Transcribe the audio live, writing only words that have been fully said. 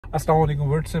Assalamu alaikum,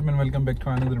 what's up and welcome back to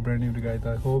another brand new guide.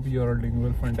 I hope you are all doing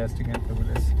well, fantastic and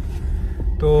fabulous.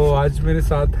 तो आज मेरे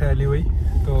साथ है अली भाई।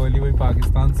 तो अली भाई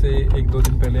पाकिस्तान से 1-2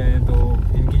 दिन पहले आए हैं। तो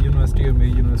इनकी यूनिवर्सिटी और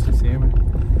मेरी यूनिवर्सिटी सेम है।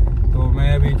 तो मैं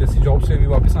अभी जैसे जॉब से अभी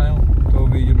वापस आया हूँ तो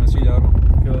अभी यूनिवर्सिटी जा रहा हूँ।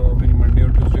 तो मेरी मंडे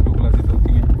और ट्यूसडे को क्लासेस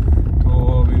होती हैं। तो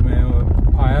अभी मैं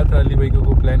आया था, अली भाई को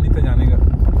कोई प्लान नहीं था जाने का।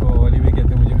 तो अली भाई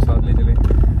कहते हैं मुझे भी साथ ले चले।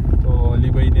 तो अली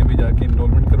भाई ने अभी जाके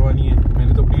इनरोलमेंट करवानी है।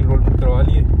 मैंने तो अपनी इनरोलमेंट करवा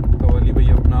ली है। तो अली भाई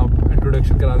अपना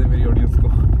इंट्रोडक्शन करा दें मेरी ऑडियंस को।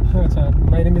 अच्छा,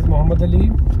 my name is Mohammad Ali.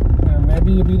 मैं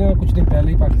भी अभी ना कुछ दिन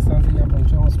पहले ही पाकिस्तान से यहाँ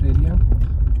पहुँचा हूँ, ऑस्ट्रेलिया।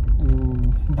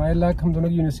 तो बाय लक हम दोनों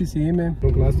की यूनिवर्सिटी सेम है। तो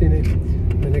क्लास टेन है,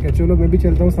 मैंने कहा चलो मैं भी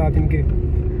चलता हूँ साथ इनके।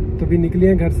 तो अभी निकले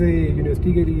हैं घर से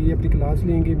यूनिवर्सिटी के लिए, अपनी क्लास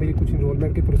लेंगे। मेरी कुछ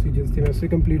इनरोलमेंट के प्रोसीजर्स थे, मैं उससे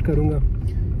कंप्लीट करूँगा।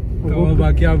 तो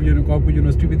बाकी आप आपको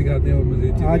यूनिवर्सिटी भी दिखाते हैं और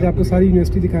मुझे आज आपको सारी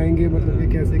यूनिवर्सिटी दिखाएंगे, मतलब कि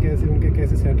कैसे कैसे उनके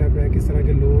कैसे सेटअप है, किस तरह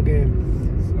के लोग हैं,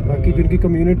 बाकी जो उनकी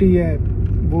कम्युनिटी है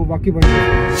वो वाकई बन है।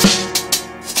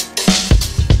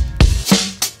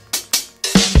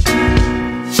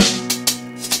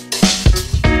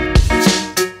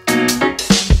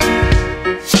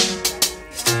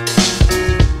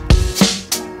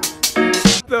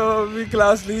 तो अभी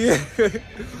क्लास ली है।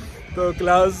 तो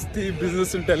क्लास थी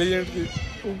बिजनेस इंटेलिजेंट की।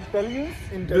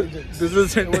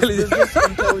 बिजनेस इंटेलिजेंस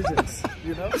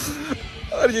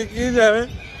और यकीन जाए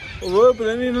वो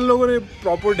पता नहीं इन लोगों ने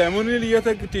प्रॉपर डेमो नहीं लिया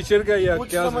था कि टीचर का या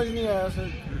क्या समझ नहीं आया सर।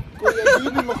 कोई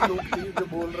अजीब ही मखलूक थी जो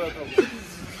बोल रहा था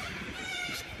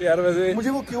यार। वैसे मुझे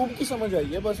वो क्यूब की समझ आई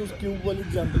है, बस उस क्यूब वाली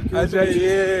एग्जांपल। अच्छा,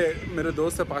 ये मेरे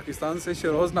दोस्त है पाकिस्तान से,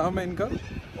 शरोज नाम है इनका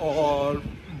और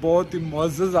बहुत ही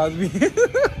मुअज़्ज़ज़ आदमी है।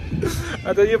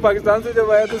 अच्छा, ये पाकिस्तान से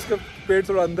जब आया तो उसका पेट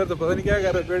थोड़ा अंदर, तो पता नहीं क्या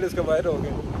कर रहा है, पेट इसका बाहर हो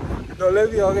गया, डोले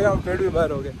भी हो गए और पेट भी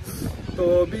बाहर हो गए। तो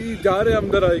अभी जा रहे हैं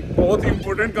अंदर, एक बहुत ही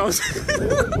इम्पोर्टेंट काम से।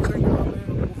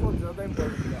 बहुत ज़्यादा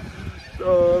इम्पोर्टेंट। तो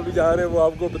अभी जा रहे हैं, वो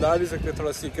आपको बता नहीं सकते,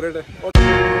 थोड़ा सीक्रेट है।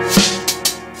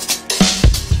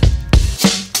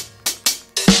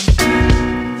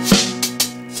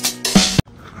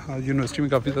 आज यूनिवर्सिटी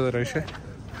में काफ़ी ज़्यादा रश है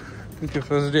क्योंकि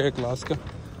फर्स्ट डे है क्लास का।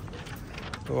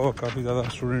 तो काफ़ी ज़्यादा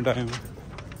स्टूडेंट आए हैं।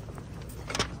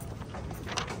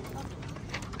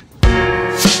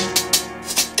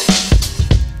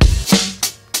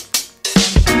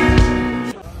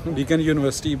 डीकन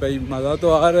यूनिवर्सिटी भाई मज़ा तो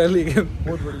आ रहा है, लेकिन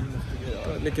बहुत बड़ी यूनिवर्सिटी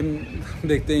है। लेकिन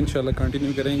देखते हैं, इंशाल्लाह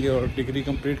कंटिन्यू करेंगे और डिग्री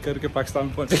कंप्लीट करके पाकिस्तान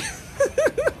पहुँचेंगे।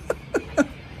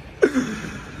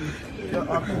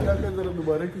 आपने क्या कहा, जरा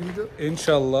दोबारा कीजिए।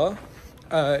 इंशाल्लाह।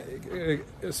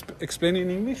 एक्सप्लेन इन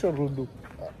इंग्लिश और Urdu.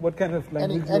 What kind of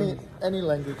language? Any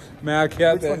language. मैं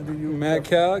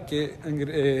क्या कि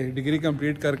डिग्री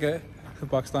कंप्लीट करके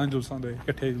पाकिस्तान जुलसा दे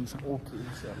इकट्ठे जुलसा। Okay,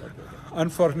 इंशाल्लाह।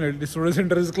 Unfortunately, student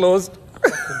center is closed.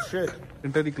 Shit.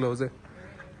 Center he close है।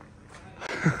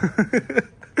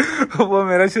 वो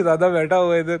मेरा शहजादा बैठा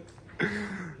हुआ है इधर।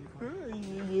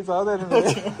 ये साथ है।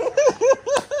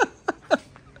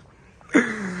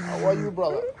 How are you,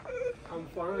 brother? I'm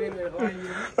fine, how are you?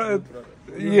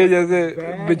 ये जैसे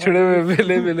बिछड़े हुए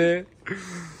मिले मिले।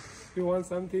 You want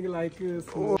something like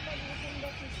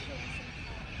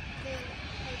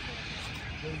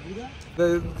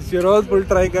शिरोज full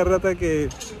try कर रहा था कि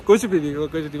कुछ भी नहीं, वो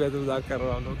कुछ नहीं, वैसे मजाक कर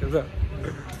रहा हूँ कैसा।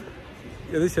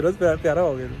 यदि शिरोज प्यारा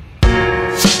हो गया यार,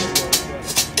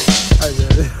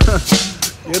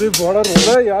 बड़ा रो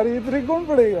रहा है यार, ये तेरे कौन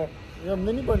पढ़ेगा? ये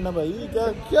हमने नहीं पढ़ना भाई। क्या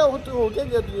क्या हो क्या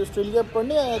गया तू? ऑस्ट्रेलिया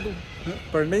पढ़ने आया तू?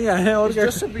 पढ़ने ही आए हैं और क्या।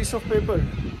 Just a piece of paper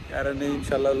यार नहीं,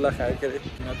 इंशाल्लाह अल्लाह खैर करे।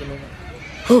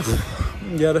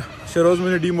 यार शरोज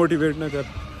मुझे डीमोटिवेट ना कर।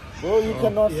 वो यू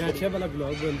कैन नॉट। ये अच्छा वाला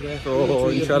ब्लॉग बन रहा है।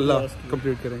 तो इंशाल्लाह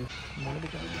कंप्लीट करेंगे।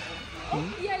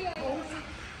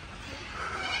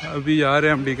 अभी जा रहे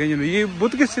हैं हम डीकन। ये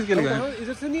बुत किस चीज़ के लिए गए?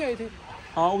 इधर से नहीं आए थे?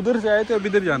 हाँ, उधर से आए थे, अब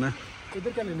इधर जाना है।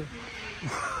 इधर क्या लेने?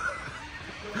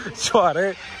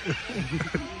 छुआरे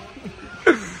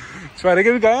छुआरे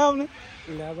के भी गए आपने?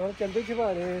 चलते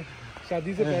छुआरे,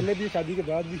 शादी से पहले भी, शादी के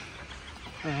बाद भी।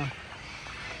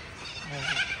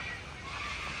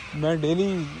 मैं डेली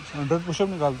 100 पुशअप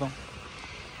निकालता हूँ।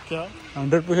 क्या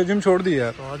 100 पुशअप? जिम छोड़ दिया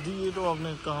यार। तो जी, ये तो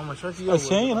आपने कहा मशा किया।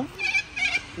 अच्छा ही है ना?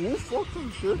 वो fucking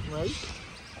shit, right?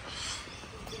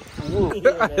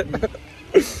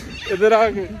 इधर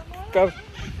आके कर।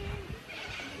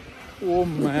 ओ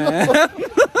मैं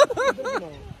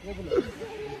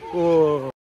ओ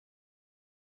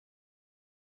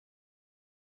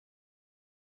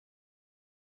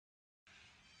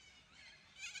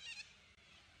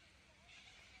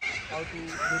How to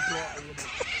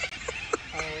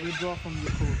withdraw from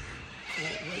your code.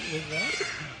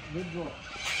 Withdraw?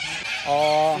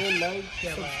 like,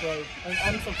 subscribe, and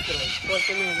unsubscribe.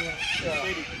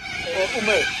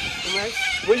 Umar,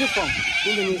 where you from?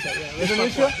 Indonesia, yeah.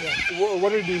 Indonesia? Yeah.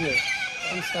 What are you doing here?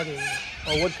 I'm studying.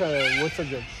 What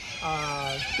subject?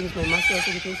 Finish my master's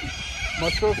education.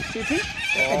 Master of Teaching?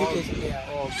 Education, yeah.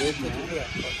 Oh, great, man. Yeah.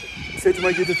 Say to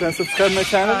my YouTube friends, subscribe my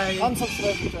channel.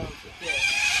 Unsubscribe my channel.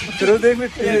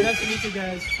 Yeah, nice to meet you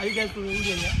guys. Are you guys from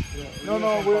India, yeah? No,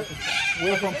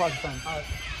 we're from Pakistan.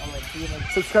 Alright, see you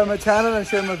next. Subscribe my channel and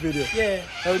share my video. Yeah.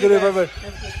 Have a good day, bye-bye.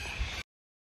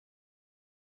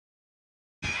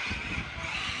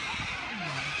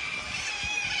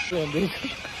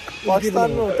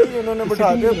 Pakistan में होते ही उन्होंने बिठा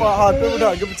के हाथ पे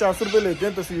बिठा के 50 रुपए लेते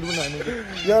हैं तस्वीर बनाने के।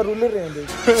 यार रूलर रहे हैं,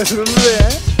 रूल रहे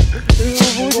हैं,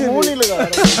 मुंह नहीं लगा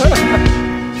रहा।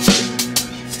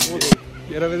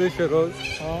 ये रवि फिरोज।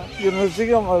 हाँ, यूनिवर्सिटी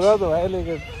का मजा तो है,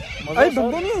 लेकिन अरे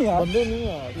बंदे नहीं है यार, बंदे नहीं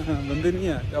है, बंदे नहीं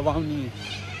है, अवाम नहीं है।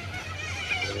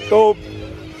 तो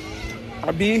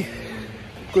अभी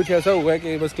कुछ ऐसा हुआ है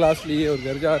कि बस क्लास लिए और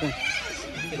घर जा रहे हैं।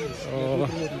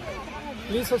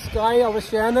 Please subscribe our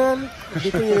channel,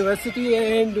 Deakin University,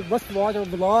 and must watch our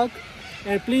vlog.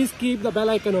 And please keep the bell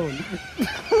icon on.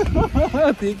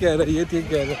 ठीक कह रहा है, ये ठीक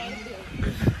कह रहा है।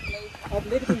 अब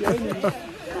लेट के जाएंगे।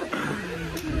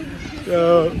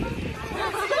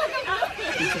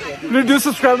 Please do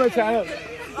subscribe my channel.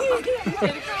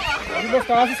 You must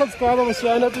also subscribe our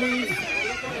channel, please.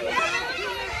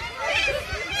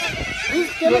 Please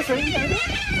tell us.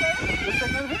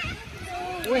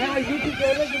 We have a YouTube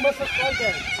channel, you must subscribe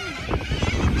that.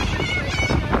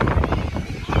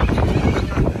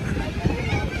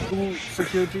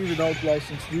 Security without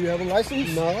license. Do you have a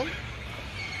license? No.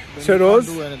 Sharoz?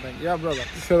 Do anything. Yeah, brother.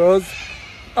 Saroj,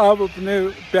 आप अपने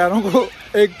प्यारों को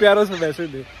एक प्यारा सा message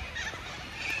दे।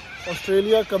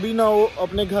 Australia कभी ना हो,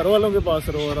 अपने घर वालों के पास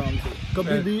रहो आराम से,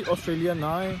 कभी भी ऑस्ट्रेलिया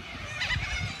ना आए,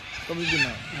 कभी भी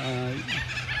ना आए।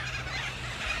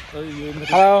 हेलो,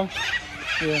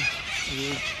 ये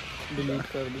डिलीट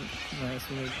कर दी मैं,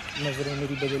 इसमें नजरें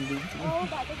मेरी बदल दी।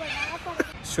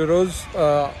 शरोज,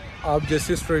 आप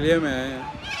जैसे ऑस्ट्रेलिया में आए हैं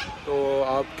तो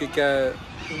आपके क्या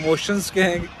इमोशंस के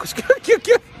हैं, कुछ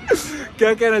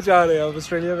क्या कहना चाह रहे हैं आप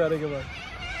ऑस्ट्रेलिया में आने के बाद?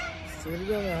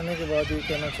 ऑस्ट्रेलिया में आने के बाद ये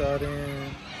कहना चाह रहे हैं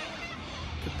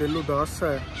कि दिल उदास सा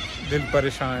है, दिल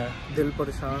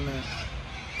परेशान है,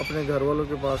 अपने घर वालों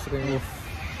के पास रहेंगे।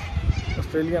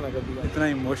 ऑस्ट्रेलिया ना कभी आए। इतना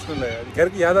इमोशनल है यार, घर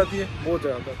की याद आती है बहुत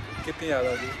ज़्यादा। कितनी याद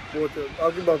आती है? बहुत,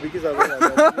 आपकी भाभी की ज़्यादा याद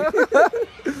आती है।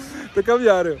 तो कब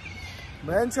जा रहे हो?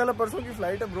 मैं इंशाल्लाह परसों की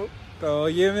फ़्लाइट है ब्रो। तो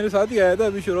ये मेरे साथ ही आया था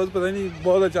अभी शरोज, पता नहीं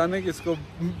बहुत अचानक इसको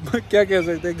क्या कह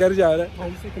सकते हैं, घर जा रहा है।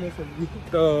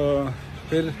 तो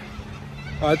फिर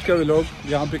आज का व्लॉग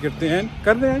यहाँ पे करते हैं,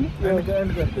 कर दें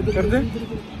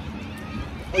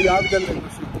और याद कर लें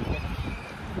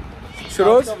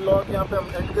शरोज व्लॉग यहाँ पे हम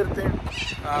एंड करते हैं।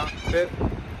 हाँ, फिर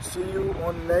सी यू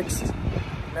ऑन नेक्स्ट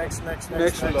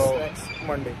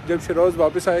मंडे जब शरोज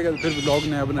वापस आएगा तो फिर व्लॉग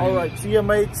नया बनाएंगे। Alright, C you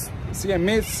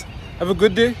mats, have a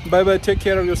good day, bye bye, take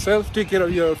care of yourself, take care of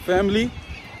your family,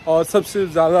 और सबसे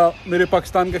ज़्यादा मेरे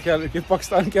पाकिस्तान का ख्याल रखिए।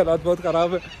 पाकिस्तान के हालात बहुत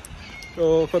ख़राब है,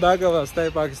 तो खुदा का वास्ता है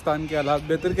पाकिस्तान के हालात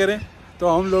बेहतर करें तो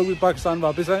हम लोग भी पाकिस्तान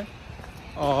वापस आएँ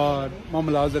और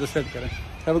मामला ज़रा सेट करें।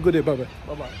 Have a good day, bye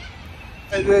bye.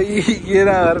 ये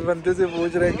ना हर बंदे से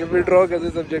पूछ रहे हैं कि विड्रॉ कैसे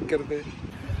सब्जेक्ट करते हैं।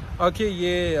 ओके,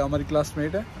 ये हमारी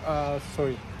क्लासमेट है।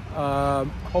 Sorry,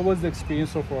 how was the experience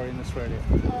so far in Australia?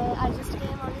 I just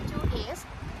came only 2 days,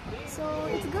 so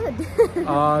it's good.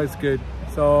 It's good.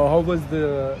 So how was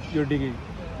your degree?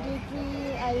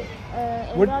 Degree, I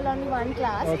enrolled only one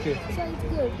class, Okay. so it's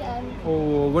good. And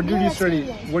Oh, what did new you study?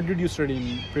 experience. What did you study in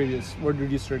previous? What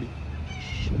did you study?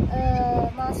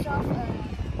 Master of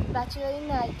Bachelor in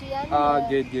IT and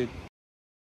Good.